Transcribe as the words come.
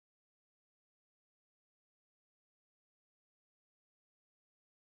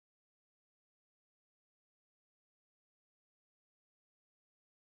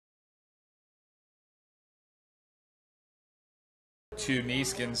to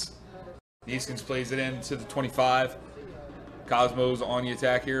Neeskins. Neeskins plays it into the 25. Cosmo's on the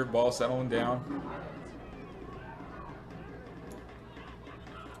attack here. Ball settling down.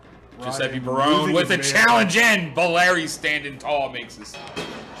 Giuseppe Barone with a challenge in. Valeri standing tall makes this.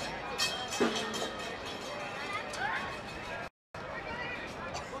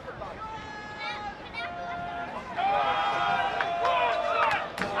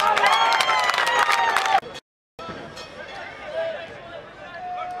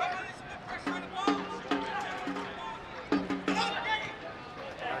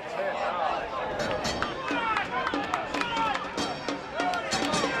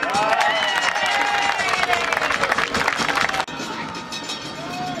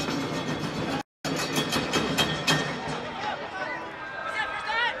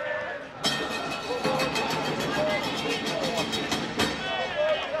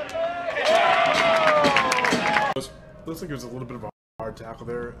 Looks like there's a little bit of a hard tackle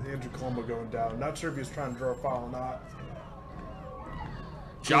there. Andrew Colombo going down. Not sure if he was trying to draw a foul or not.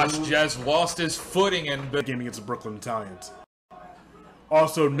 Josh Jez lost his footing in the game against the Brooklyn Italians.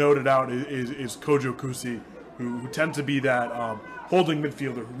 Also noted out is Kojo Kusi, who tends to be that holding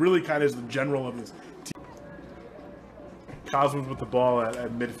midfielder, who really kind of is the general of this team. Cosmos with the ball at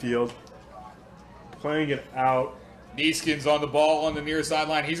midfield, playing it out. Neeskins on the ball on the near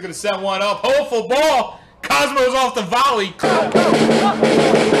sideline. He's going to set one up. Hopeful ball. Cosmo's off the volley.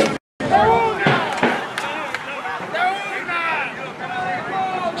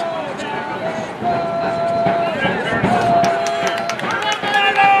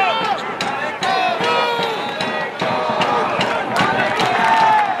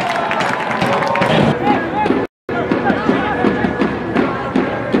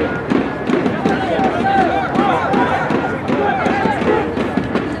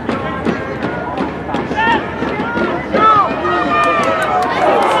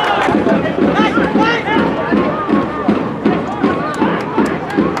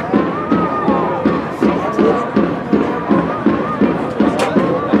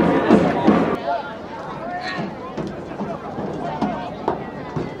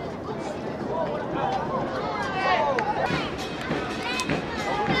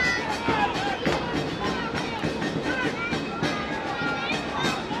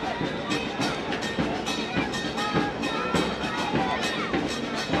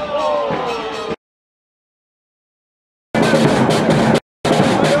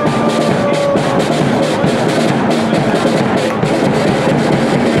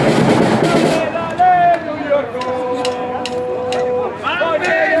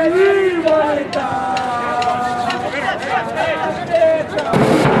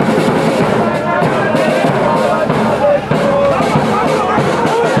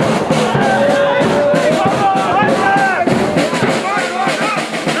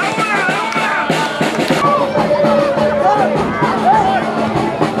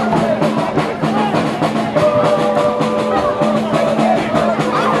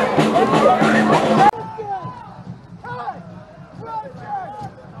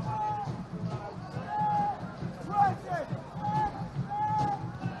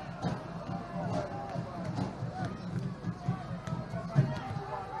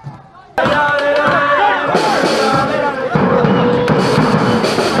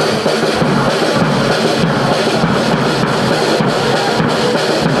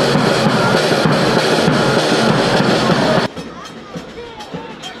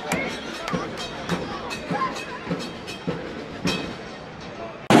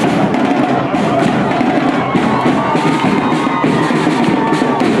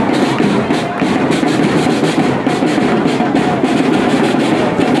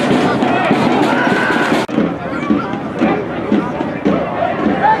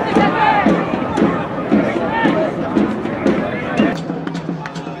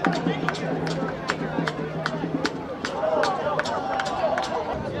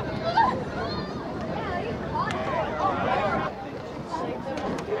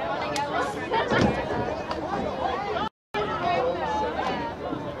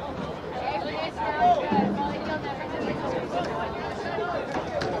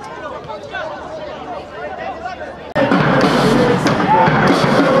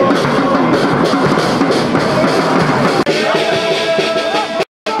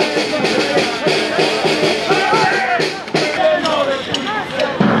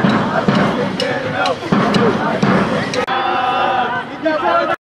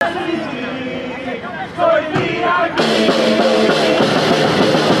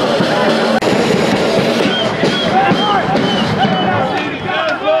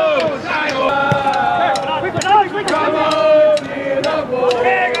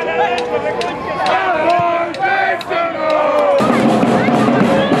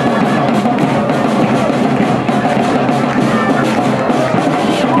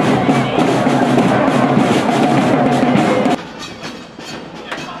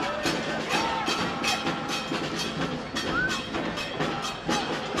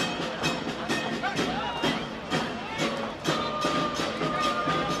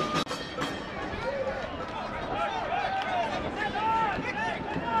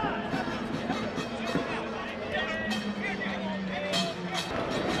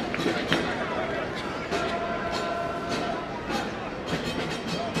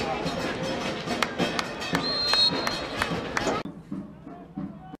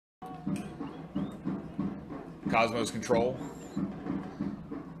 Cosmos control.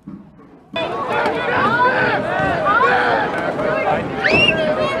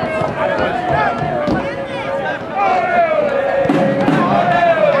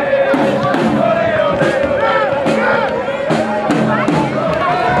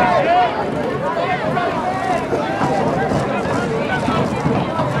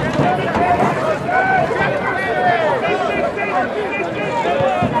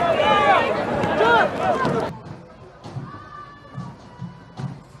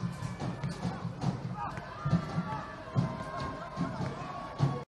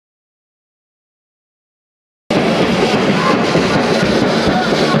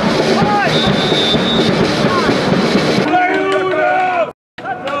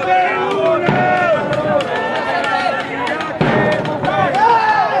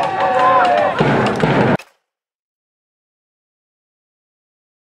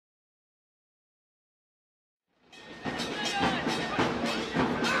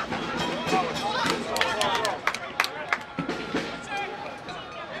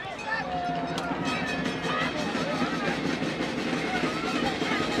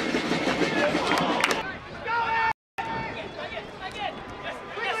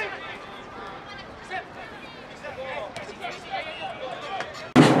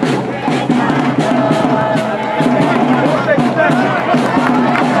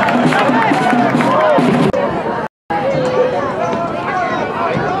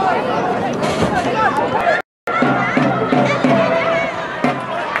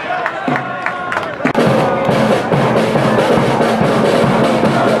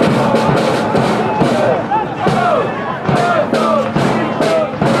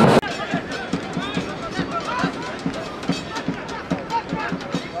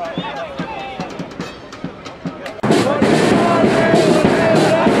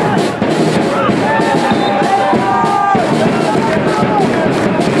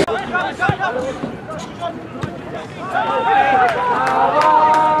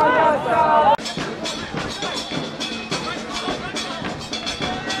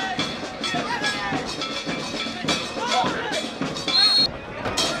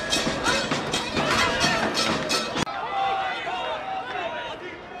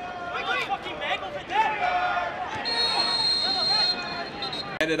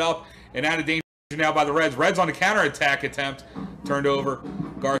 Headed up and out of danger now by the Reds. Reds on a counterattack attempt. Turned over